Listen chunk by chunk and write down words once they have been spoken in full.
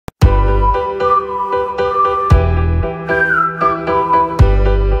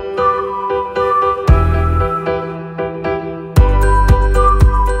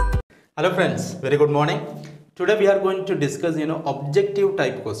very good morning. Today we are going to discuss objective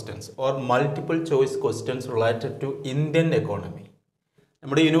type questions or multiple choice questions related to Indian economy.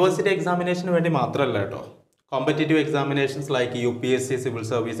 നമ്മുടെ university എക്സാമിനേഷന് വേണ്ടി മാത്രമല്ല കേട്ടോ, competitive examinations like UPSC civil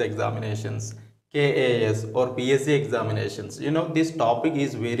service examinations, KAS or PSC examinations, this topic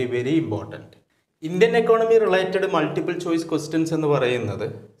is very important. Indian economy related multiple choice questions എന്ന് പറയുന്നത്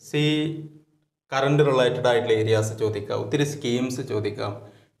current related ആയിട്ടുള്ള areas ചോദിക്കാം, ഒത്തിരി schemes ചോദിക്കാം,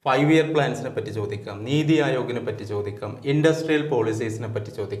 5-year പ്ലാൻസിനെ പറ്റി ചോദിക്കാം, നീതി ആയോഗിനെ പറ്റി ചോദിക്കാം, ഇൻഡസ്ട്രിയൽ പോളിസീസിനെ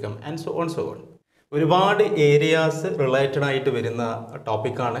പറ്റി ചോദിക്കാം ആൻഡ് സോ ഓൺ. ഒരുപാട് ഏരിയാസ് റിലേറ്റഡ് ആയിട്ട് വരുന്ന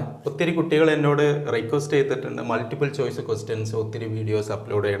ടോപ്പിക്കാണ്. ഒത്തിരി കുട്ടികൾ എന്നോട് റിക്വസ്റ്റ് ചെയ്തിട്ടുണ്ട് മൾട്ടിപ്പിൾ ചോയ്സ് ക്വസ്റ്റ്യൻസ് ഒത്തിരി വീഡിയോസ്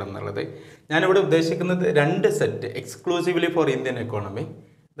അപ്ലോഡ് ചെയ്യണം എന്നുള്ളത്. ഞാനിവിടെ ഉദ്ദേശിക്കുന്നത് 2 set exclusively for Indian economy,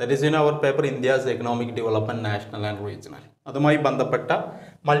 that is our paper India's economic development national and regional. അതുമായി ബന്ധപ്പെട്ട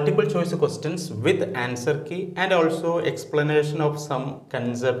multiple choice questions with answer key and also explanation of some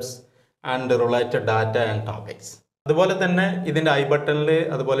concepts and related data and topics. അതുപോലെ തന്നെ ഇതിൻ്റെ I ബട്ടണിൽ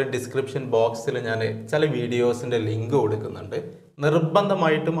അതുപോലെ description ബോക്സിൽ ഞാൻ ചില വീഡിയോസിൻ്റെ ലിങ്ക് കൊടുക്കുന്നുണ്ട്.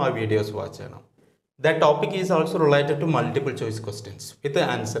 നിർബന്ധമായിട്ടും ആ വീഡിയോസ് വാച്ച് ചെയ്യണം. The topic is also related to multiple choice questions with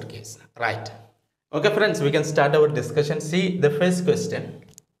answer keys. Right. Okay friends, we can start our discussion. See the first question.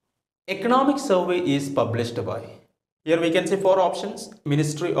 Economic survey is published by. Here we can see 4 options.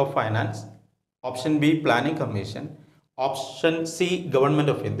 Ministry of Finance. Option B, Planning Commission. Option C, Government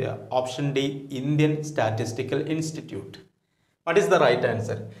of India. Option D, Indian Statistical Institute. What is the right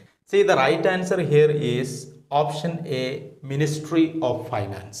answer? See, the right answer here is option A, Ministry of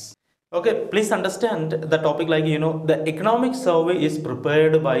Finance. Okay, please understand the topic like the economic survey is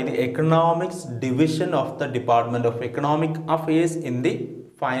prepared by the economics division of the Department of Economic Affairs in the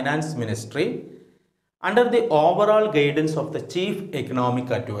Finance Ministry under the overall guidance of the Chief Economic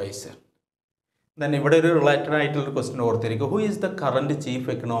Advisor. Then ഇവിടെ ഒരു related ആയിട്ടുള്ള question ഓർത്തിരിക്കുക. Who is the current Chief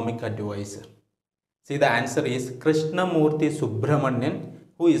Economic Advisor? See, the answer is Krishnamurthy Subramanian,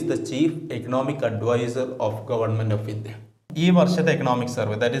 who is the Chief Economic Advisor of Government of India. ഈ വർഷത്തെ economic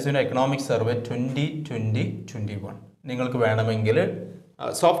survey, that is economic survey 2020-21 നിങ്ങൾക്ക് വേണമെങ്കിൽ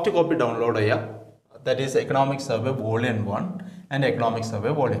soft copy download ചെയ്യാം. That is economic survey volume 1 and economic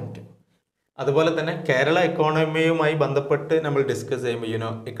survey volume 2. അതുപോലെ തന്നെ കേരള എക്കോണമിയുമായി ബന്ധപ്പെട്ട് നമ്മൾ discuss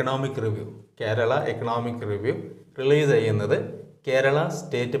ചെയ്യുമ്പോൾ economic review, Kerala economic review release ചെയ്യുന്നത് കേരള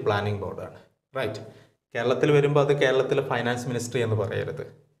സ്റ്റേറ്റ് പ്ലാനിംഗ് ബോർഡാണ്. റൈറ്റ്. കേരളത്തിൽ വരുമ്പോൾ അത് കേരളത്തിലെ ഫൈനാൻസ് മിനിസ്ട്രി എന്ന് പറയരുത്.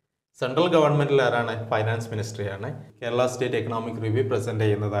 സെൻട്രൽ ഗവൺമെൻറ്റിൽ ആരാണ്? Finance മിനിസ്ട്രിയാണ്. Kerala state economic review present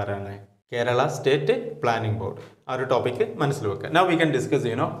ചെയ്യുന്നത് ആരാണ്? Kerala state planning board. ആ ഒരു ടോപ്പിക്ക് മനസ്സിൽ വെക്കുക. Now we can discuss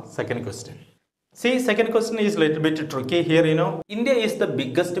second question. See, second question is little bit tricky here. India is the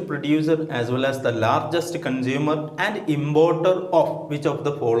biggest producer as well as the largest consumer and importer of which of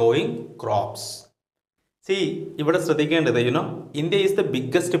the following crops? See, ഇവിടെ ശ്രദ്ധിക്കേണ്ടത് India is the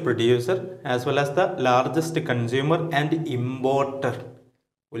biggest producer as well as the largest consumer and importer.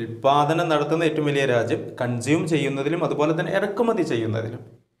 ഉൽപാദനം നടത്തുന്ന ഏറ്റവും വലിയ രാജ്യം, consume ചെയ്യുന്നതിലും അതുപോലെ തന്നെ ഇറക്കുമതി ചെയ്യുന്നതിലും.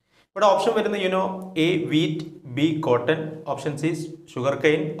 ഇവിടെ ഓപ്ഷൻ വരുന്ന A, wheat, B, cotton, option C,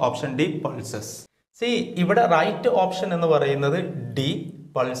 ഷുഗർകെയിൻ, option D, pulses. ഇവിടെ റൈറ്റ് ഓപ്ഷൻ എന്ന് പറയുന്നത് D,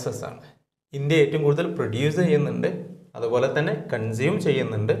 പൾസസ് ആണ്. ഇന്ത്യ ഏറ്റവും കൂടുതൽ പ്രൊഡ്യൂസ് ചെയ്യുന്നുണ്ട്, അതുപോലെ തന്നെ കൺസ്യൂം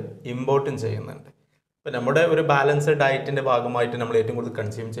ചെയ്യുന്നുണ്ട്, ഇമ്പോർട്ടും ചെയ്യുന്നുണ്ട്. ഇപ്പം നമ്മുടെ ഒരു ബാലൻസ്ഡ് ഡയറ്റിൻ്റെ ഭാഗമായിട്ട് നമ്മൾ ഏറ്റവും കൂടുതൽ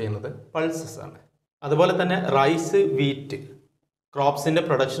കൺസ്യൂം ചെയ്യുന്നത് പൾസസ് ആണ്. അതുപോലെ തന്നെ റൈസ്, വീറ്റ് ക്രോപ്സിൻ്റെ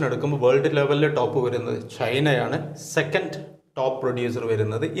പ്രൊഡക്ഷൻ എടുക്കുമ്പോൾ വേൾഡ് ലെവലിൽ ടോപ്പ് വരുന്നത് ചൈനയാണ്. സെക്കൻഡ് ടോപ്പ് പ്രൊഡ്യൂസർ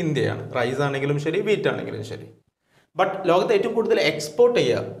വരുന്നത് ഇന്ത്യയാണ്. റൈസ് ആണെങ്കിലും ശരി, വീറ്റ് ആണെങ്കിലും ശരി. ബട്ട് ലോകത്ത് ഏറ്റവും കൂടുതൽ എക്സ്പോർട്ട്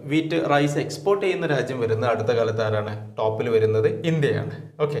ചെയ്യുക, വീറ്റ്, റൈസ് എക്സ്പോർട്ട് ചെയ്യുന്ന രാജ്യം വരുന്നത് അടുത്ത കാലത്ത് ആരാണ്? ടോപ്പിൽ വരുന്നത് ഇന്ത്യയാണ്.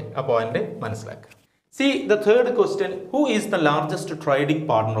 ഓക്കെ, ആ പോയിന്റ് മനസ്സിലാക്കുക. C the third question. Who is the largest trading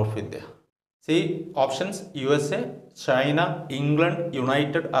partner of India? C options USA, China, England,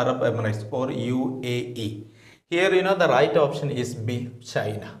 United Arab Emirates or UAE. Here the right option is B,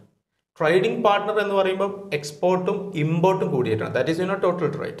 China. Trading partner എന്ന് പറയുമ്പോൾ എക്സ്പോർട്ടും ഇമ്പോർട്ടും കൂടിയിട്ടാണ്. That is total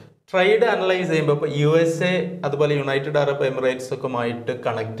trade. Trade analyse ചെയ്യുമ്പോൾ ഇപ്പോൾ USA അതുപോലെ United Arab Emirates ഒക്കെ ആയിട്ട്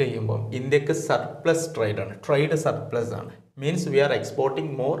connect ചെയ്യുമ്പോൾ ഇന്ത്യക്ക് സർപ്ലസ് ട്രേഡാണ്. ട്രേഡ് സർപ്ലസ് ആണ്. Means we R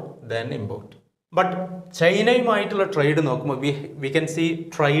exporting more than import. But ചൈനയുമായിട്ടുള്ള trade നോക്കുമ്പോൾ we can see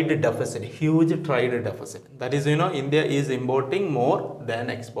trade deficit, huge trade deficit. That is India is importing more than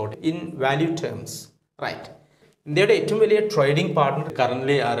exporting in value terms. Right. ഇന്ത്യയുടെ ഏറ്റവും വലിയ trading partner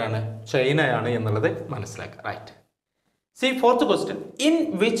current ആരാണ്? ചൈനയാണ് എന്നുള്ളത് മനസ്സിലാക്കുക. Right. C fourth question. In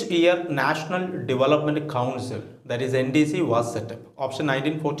which year national development council, that is NDC, was set up? Option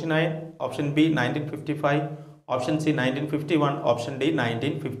 1949, option B 1955, option C 1951, option D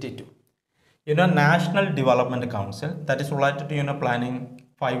 1952. National Development Council, that is related to planning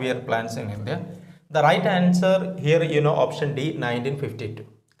 5-year plans in India. The right answer here option D 1952.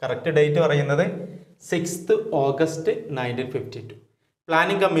 Correct date പറയുന്നത് 6th August 1952.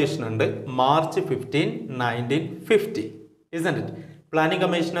 Planning Commission ഉണ്ട് March 15, 1950. Isn't it? Planning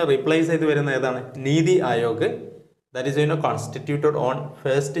Commissioner replace ചെയ്ത് വരുന്ന ഏതാണ്? NITI Aayog. That is constituted on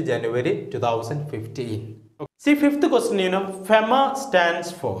 1st January 2015. Okay. See, fifth question, FEMA stands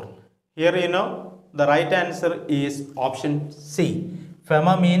for. Here, the right answer is option C.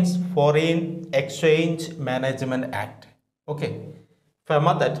 FEMA means Foreign Exchange Management Act. Okay.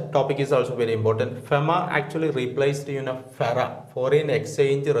 FEMA, that topic is also very important. FEMA actually replaced, FERA, Foreign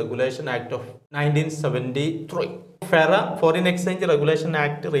Exchange Regulation Act of 1973. FERA, Foreign Exchange Regulation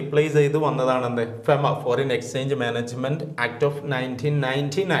Act, replace ചെയ്ത് വന്നതാണ് FEMA, Foreign Exchange Management Act of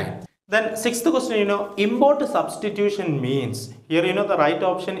 1999. Then sixth question, import substitution means, here the right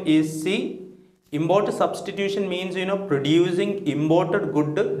option is C. Import substitution means producing imported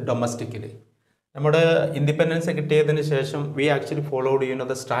good domestically. നമ്മുടെ independence കിട്ടിയതിന് ശേഷം we actually followed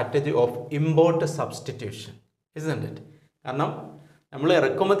the strategy of import substitution, isn't it? കാരണം നമ്മൾ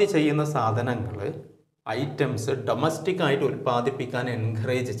ഇറക്കുമതി ചെയ്യുന്ന സാധനങ്ങൾ items domestic ആയിട്ട് ഉൽപ്പാദിപ്പിക്കാൻ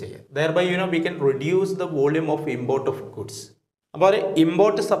എൻകറേജ് ചെയ്യുക. Thereby we can reduce the volume of import of goods. അപ്പോൾ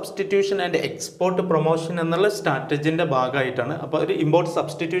import substitution and export promotion എന്നുള്ള സ്ട്രാറ്റജിൻ്റെ ഭാഗമായിട്ടാണ്. അപ്പോൾ ഒരു ഇമ്പോർട്ട്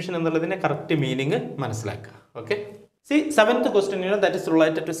സബ്സ്റ്റിറ്റ്യൂഷൻ എന്നുള്ളതിൻ്റെ കറക്റ്റ് മീനിങ് മനസ്സിലാക്കുക. Okay. See, seventh question, that is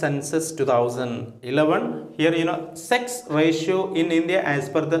related to census 2011. Here, sex ratio in India as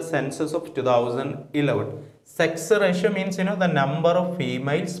per the census of 2011. Sex ratio means, the number of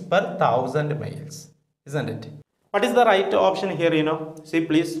females per 1,000 males. Isn't it? What is the right option here, See,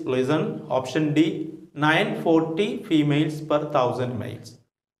 please listen. Option D, 940 females per 1,000 males.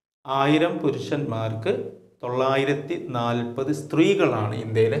 1000 പുരുഷന്മാർക്ക് 940 സ്ത്രീകളാണ്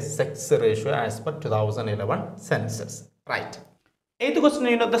ഇന്ത്യയിലെ sex ratio as per 2011 census. Right. Eighth question,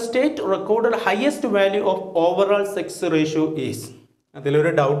 the state recorded highest value of overall sex ratio is.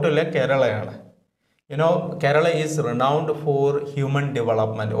 അതിലൊരു ഡൗട്ടില്ല, കേരളയാണ്. Kerala is renowned for human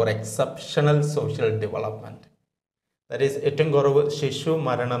development or exceptional social development. That is ഏറ്റവും കുറവ് ശിശു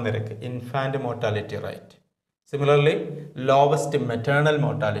മരണ നിരക്ക്, infant mortality rate. Similarly, lowest maternal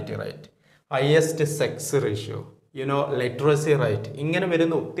mortality rate, highest sex ratio, literacy rate. ഇങ്ങനെ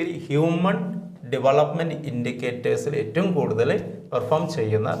വരുന്ന ഒത്തിരി human development ഇൻഡിക്കേറ്റേഴ്സിൽ ഏറ്റവും കൂടുതൽ പെർഫോം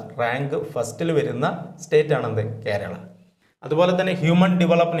ചെയ്യുന്ന റാങ്ക് ഫസ്റ്റിൽ വരുന്ന സ്റ്റേറ്റ് ആണെന്ത്? കേരള. അതുപോലെ തന്നെ human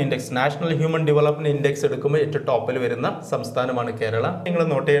development index, national human development index എടുക്കുമ്പോൾ ഏറ്റവും ടോപ്പിൽ വരുന്ന സംസ്ഥാനമാണ് കേരള. നിങ്ങൾ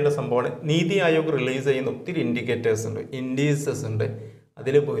നോട്ട് ചെയ്യേണ്ട സംഭവമാണ്, നീതി ആയോഗ് റിലീസ് ചെയ്യുന്ന ഒത്തിരി ഇൻഡിക്കേറ്റേഴ്സ് ഉണ്ട്, ഇൻഡീസസ് ഉണ്ട്.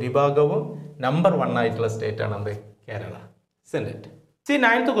 അതിൽ ഭൂരിഭാഗവും നമ്പർ 1 ആയിട്ടുള്ള state ആണെന്ത്? Kerala. Cent. See,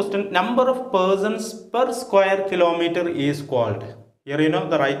 ninth question, number of persons per square kilometer is called. Here,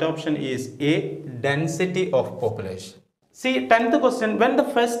 the right option is A, density of population. See, 10th question, when the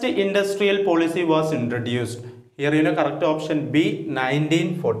first industrial policy was introduced. Here, correct option B,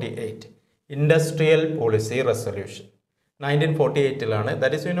 1948. Industrial Policy Resolution. 1948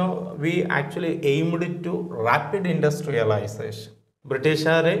 that is, we actually aimed to rapid industrialization.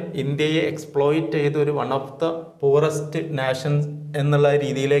 ബ്രിട്ടീഷുകാർ ഇന്ത്യയെ exploit ചെയ്ത് ഒരു one of the poorest nations എന്നുള്ള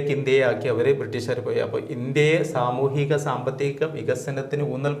രീതിയിലേക്ക് ഇന്ത്യയെ ആക്കി അവർ ബ്രിട്ടീഷുകാർ പോയി. അപ്പോൾ ഇന്ത്യയെ സാമൂഹിക സാമ്പത്തിക വികസനത്തിന്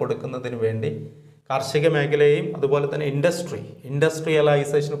ഊന്നൽ കൊടുക്കുന്നതിന് വേണ്ടി കാർഷിക മേഖലയെയും അതുപോലെ തന്നെ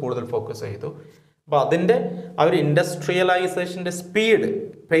ഇൻഡസ്ട്രിയലൈസേഷൻ കൂടുതൽ ഫോക്കസ് ചെയ്തു. അപ്പോൾ അതിൻ്റെ ആ ഒരു ഇൻഡസ്ട്രിയലൈസേഷൻ്റെ സ്പീഡ്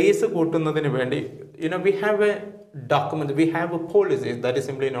പേസ് കൂട്ടുന്നതിന് വേണ്ടി we have a document, we have a policy that is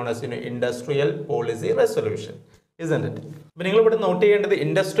simply known as Industrial Policy Resolution. Isn't it? അപ്പോൾ നിങ്ങൾ ഇവിടെ നോട്ട് ചെയ്യേണ്ടത്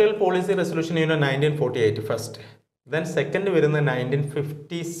industrial policy resolution 1948 first, then second വരുന്നത്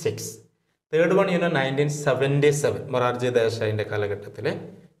 1956, തേർഡ് വൺ 1977 മൊറാർജി ദേശായിൻ്റെ കാലഘട്ടത്തിൽ,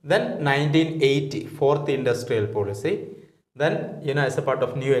 then 1980 fourth industrial policy, then as a part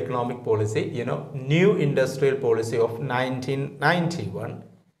of new economic policy new industrial policy of 1991,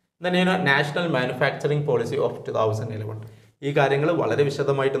 then national manufacturing policy of 2011. ഈ കാര്യങ്ങൾ വളരെ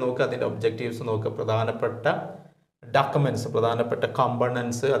വിശദമായിട്ട് നോക്കുക, അതിൻ്റെ ഒബ്ജക്റ്റീവ്സ് നോക്കുക, പ്രധാനപ്പെട്ട ഡോക്യുമെൻറ്റ്സ്, പ്രധാനപ്പെട്ട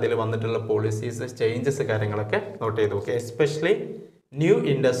കമ്പണൻസ്, അതിൽ വന്നിട്ടുള്ള പോളിസീസ്, ചേഞ്ചസ്, കാര്യങ്ങളൊക്കെ നോട്ട് ചെയ്ത് നോക്കുക. Especially new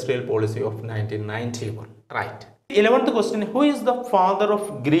industrial policy of 1991. Right. 11th question, who is the father of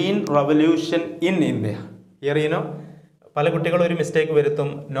green revolution in India? Here പല കുട്ടികളും ഒരു മിസ്റ്റേക്ക് വരുത്തും,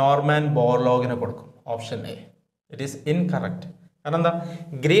 നോർമാൻ ബോർലോഗിനെ കൊടുക്കും. Option A. It is incorrect. കാരണം എന്താ?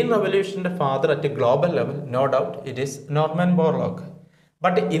 Green റവല്യൂഷൻ്റെ father at global level no doubt it is Norman Borlaug.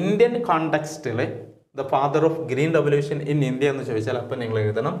 But Indian കോണ്ടെക്സ്റ്റിൽ the father of green revolution in India എന്ന് ചോദിച്ചാൽ അപ്പം നിങ്ങൾ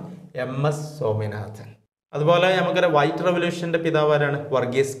എഴുതണം MS സ്വാമിനാഥൻ. അതുപോലെ നമുക്കറിയാം white റവല്യൂഷൻ്റെ പിതാവാരാണ്?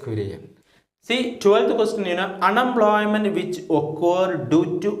 Varghese Kurian. See, 12th question, unemployment which occur due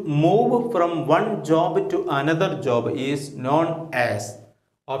to move from one job to another job is known as.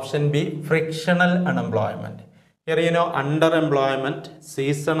 Option B, frictional unemployment. Here underemployment,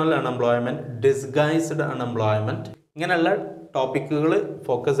 seasonal unemployment, disguised unemployment. ഇങ്ങനെയുള്ള ടോപ്പിക്കുകൾ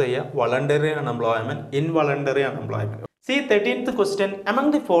focus ചെയ്യുക. voluntary unemployment, involuntary unemployment. See 13th question. Among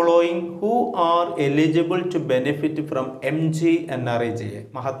the following, who are eligible to benefit from MGNREGA?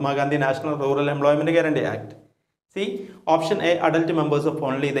 Mahatma Gandhi National Rural Employment Guarantee Act. See option A, adult members of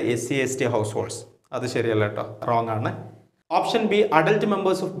only the SC/ST households. അത് ശരിയല്ല കേട്ടോ, wrong ആണ്. Option B, adult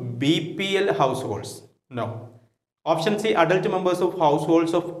members of BPL households. No. Option C, adult members of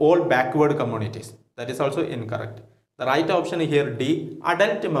households of all backward communities. That is also incorrect. The right option here D,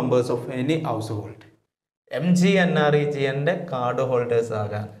 adult members of any household. MGNREGA card holders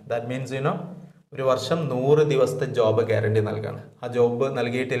ആകാൻ, that means ഒരു വർഷം 100 ദിവസത്തെ job guarantee നൽകാണ്. ആ job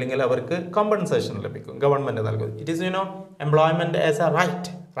നൽകിയിട്ടില്ലെങ്കിൽ അവർക്ക് compensation ലഭിക്കും, government നൽകും. It is employment as A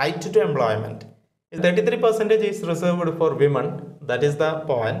right to employment. 33% is reserved for women, that is the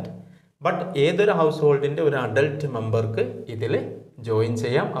point. But ഏതൊരു house ഹോൾഡിന്റെ ഒരു അഡൽട്ട് മെമ്പർക്ക് ഇതിൽ ജോയിൻ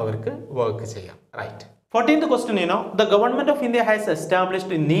ചെയ്യാം, അവർക്ക് വർക്ക് ചെയ്യാം. Right. 14th question, the government of India has established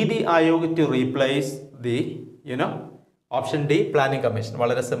Niti Aayog to replace the, option D, planning commission.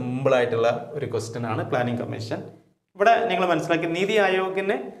 വളരെ simple ആയിട്ടുള്ള ഒരു question ആണ് പ്ലാനിംഗ് കമ്മീഷൻ. ഇവിടെ നിങ്ങൾ മനസ്സിലാക്കി, നീതി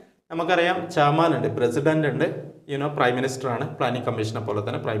ആയോഗിന് നമുക്കറിയാം ചെയർമാൻ ഉണ്ട്, പ്രസിഡന്റ് ഉണ്ട്, പ്രൈം മിനിസ്റ്റർ ആണ്. പ്ലാനിംഗ് കമ്മീഷനെ പോലെ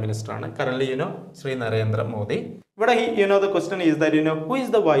തന്നെ പ്രൈം മിനിസ്റ്റർ ആണ് കറന്റ് ശ്രീ നരേന്ദ്ര മോദി. ഇവിടെ the question is that who is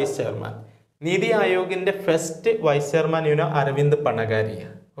the vice chairman? നീതി ആയോഗിന്റെ first vice chairman Aravind പണകാരിയ.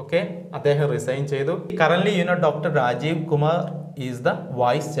 Okay, അദ്ദേഹം റിസൈൻ ചെയ്തു. Current doctor Rajeev Kumar is the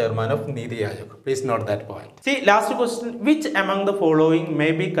vice chairman of Niti Aayog. Please note that point. See, last question. Which among the following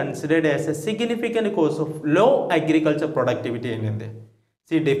may be considered as a significant cause of low agriculture productivity in India?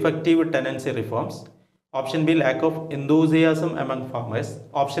 See, defective tenancy reforms. Option B, lack of enthusiasm among farmers.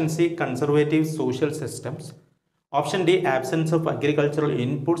 Option C, conservative social systems. Option D, absence of agricultural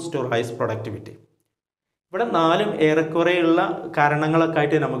inputs to rise productivity. ഇവിടെ 4 ഏറെക്കുറെയുള്ള കാരണങ്ങളൊക്കെ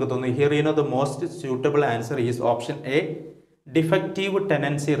ആയിട്ട് നമുക്ക് തോന്നുന്നു. Here the most suitable answer is option A, defective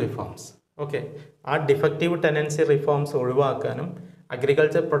tenancy reforms. Okay, ആ defective tenancy reforms ഒഴിവാക്കാനും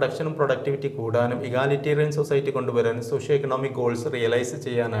agriculture പ്രൊഡക്ഷനും productivity കൂടാനും egalitarian society കൊണ്ടുവരാനും socio economic goals realise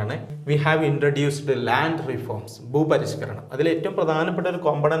ചെയ്യാനാണ് we have introduced land reforms, ഭൂപരിഷ്കരണം. അതിൽ ഏറ്റവും പ്രധാനപ്പെട്ട ഒരു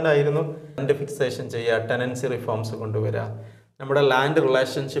കോമ്പണൻ്റ് ആയിരുന്നു ലാൻഡ് ഫിക്സേഷൻ ചെയ്യുക, ടെനൻസി റിഫോംസ് കൊണ്ടുവരിക, നമ്മുടെ ലാൻഡ്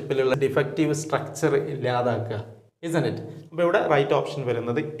റിലേഷൻഷിപ്പിലുള്ള ഡിഫക്റ്റീവ് സ്ട്രക്ചർ ഇല്ലാതാക്കുക. Isn't it? അപ്പോൾ ഇവിടെ റൈറ്റ് ഓപ്ഷൻ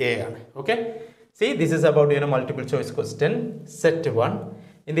വരുന്നത് എ ആണ്. Okay, see, this is about multiple choice question set 1.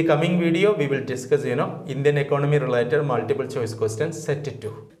 In the coming video we will discuss Indian economy related multiple choice questions set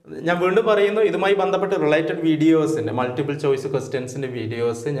 2. ഞാൻ വീണ്ടും പറയുന്നു, ഇതുമായി ബന്ധപ്പെട്ട റിലേറ്റഡ് വീഡിയോസിൻ്റെ മൾട്ടിപ്പിൾ ചോയ്സ് ക്വസ്റ്റ്യൻസിൻ്റെ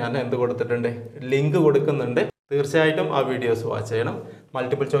വീഡിയോസ് ഞാൻ എന്ത് കൊടുത്തിട്ടുണ്ട്, ലിങ്ക് കൊടുക്കുന്നുണ്ട്. തീർച്ചയായിട്ടും ആ വീഡിയോസ് വാച്ച് ചെയ്യണം.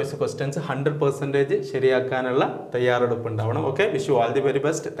 മൾട്ടിപ്പിൾ ചോയ്സ് ക്വസ്റ്റ്യൻസ് 100% ശരിയാക്കാനുള്ള തയ്യാറെടുപ്പ് ഉണ്ടാവണം. Okay, wish you all the very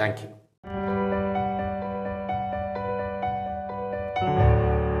best. Thank you.